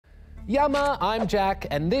Yama, I'm Jack,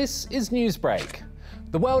 and this is Newsbreak.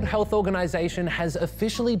 The World Health Organization has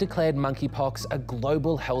officially declared monkeypox a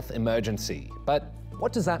global health emergency. But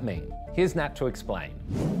what does that mean? Here's Nat to explain.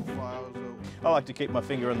 I like to keep my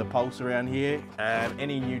finger on the pulse around here, and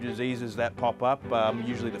any new diseases that pop up, I'm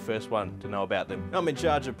usually the first one to know about them. I'm in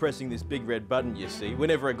charge of pressing this big red button, you see,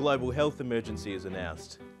 whenever a global health emergency is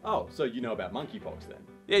announced. Oh, so you know about monkeypox then?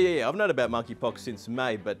 Yeah. I've known about monkeypox since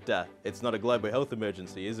May, but it's not a global health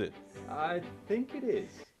emergency, is it? I think it is.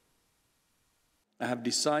 I have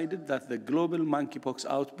decided that the global monkeypox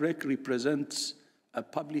outbreak represents a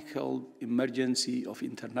public health emergency of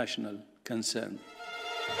international concern.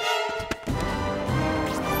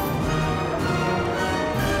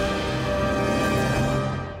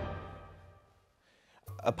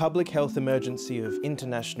 A public health emergency of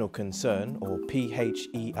international concern, or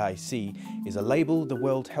PHEIC, is a label the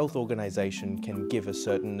World Health Organization can give a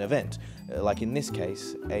certain event, like in this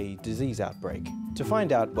case, a disease outbreak. To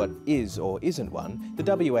find out what is or isn't one, the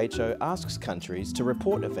WHO asks countries to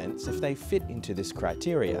report events if they fit into this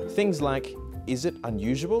criteria. Things like, is it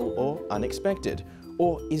unusual or unexpected?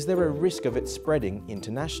 Or is there a risk of it spreading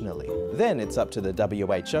internationally? Then it's up to the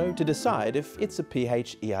WHO to decide if it's a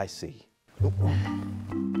PHEIC.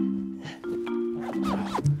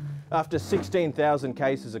 After 16,000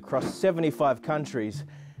 cases across 75 countries,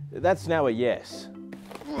 that's now a yes.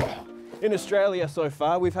 In Australia so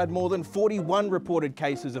far, we've had more than 41 reported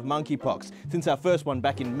cases of monkeypox since our first one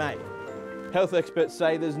back in May. Health experts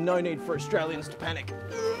say there's no need for Australians to panic.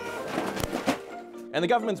 And the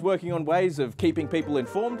government's working on ways of keeping people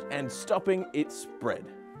informed and stopping its spread.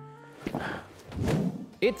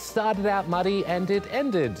 It started out muddy and it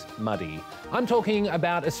ended muddy. I'm talking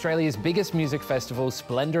about Australia's biggest music festival,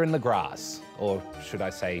 Splendour in the Grass, or should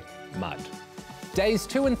I say, mud. Days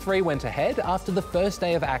 2 and 3 went ahead after the first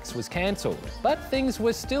day of acts was cancelled, but things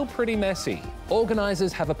were still pretty messy.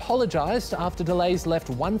 Organisers have apologised after delays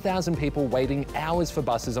left 1,000 people waiting hours for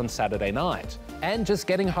buses on Saturday night. And just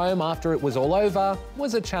getting home after it was all over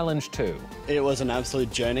was a challenge too. It was an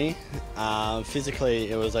absolute journey.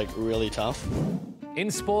 Physically, it was really tough. In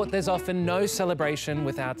sport, there's often no celebration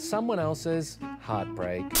without someone else's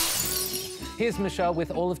heartbreak. Here's Michelle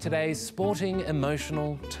with all of today's sporting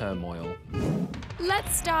emotional turmoil.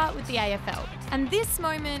 Let's start with the AFL. And this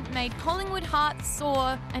moment made Collingwood hearts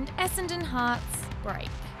soar and Essendon hearts break.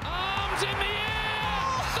 Arms in the air!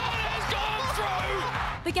 That has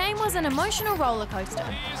gone through! The game was an emotional roller coaster.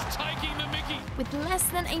 He is taking the mickey. With less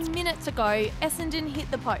than a minute to go, Essendon hit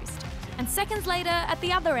the post. And seconds later, at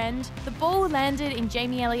the other end, the ball landed in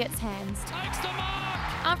Jamie Elliott's hands. Takes the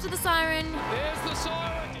mark! After the siren, There's the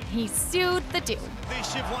siren! he sealed the deal.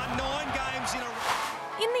 This have won 9 games in a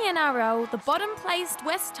row. In the NRL, the bottom-placed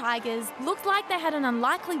West Tigers looked like they had an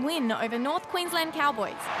unlikely win over North Queensland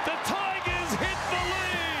Cowboys. The Tigers hit the lead!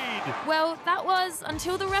 Well, that was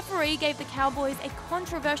until the referee gave the Cowboys a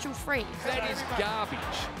controversial free. That is garbage.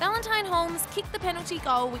 Valentine Holmes kicked the penalty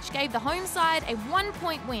goal, which gave the home side a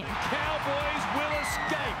 1-point win. Cowboys will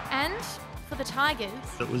escape. And for the Tigers,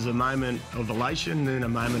 it was a moment of elation and a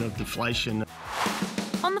moment of deflation.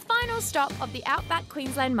 on the final stop of the Outback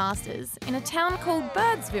Queensland Masters in a town called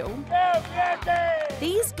Birdsville,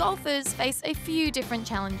 these golfers face a few different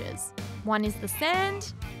challenges. One is the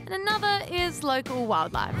sand, and another is local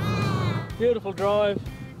wildlife. Beautiful drive,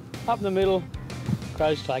 up in the middle,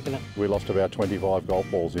 Crows taking it. We lost about 25 golf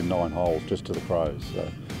balls in 9 holes just to the Crows, so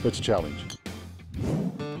it's a challenge.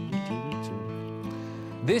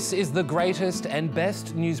 This is the greatest and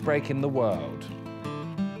best newsbreak in the world.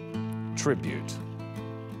 Tribute.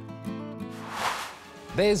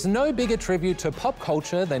 There's no bigger tribute to pop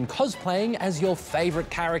culture than cosplaying as your favourite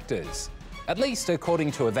characters. At least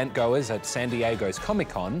according to event goers at San Diego's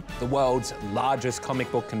Comic-Con, the world's largest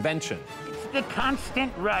comic book convention. It's the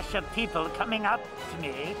constant rush of people coming up to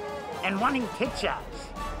me and wanting pictures,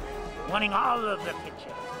 wanting all of the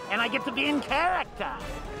pictures. And I get to be in character.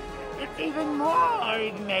 It's even more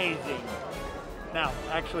amazing. Now,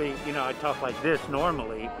 actually, I talk like this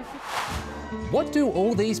normally. What do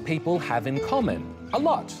all these people have in common? A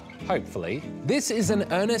lot, hopefully. This is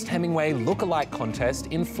an Ernest Hemingway look-alike contest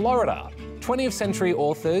in Florida. 20th century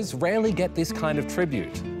authors rarely get this kind of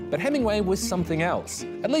tribute, but Hemingway was something else,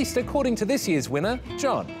 at least according to this year's winner,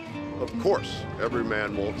 John. Of course, every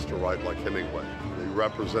man wants to write like Hemingway. He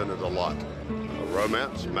represented a lot.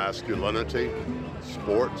 Romance, masculinity,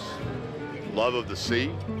 sports, love of the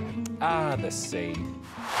sea. Ah, the sea.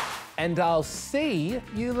 And I'll see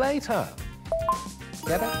you later.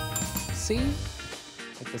 Get it? See?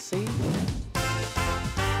 Like the sea?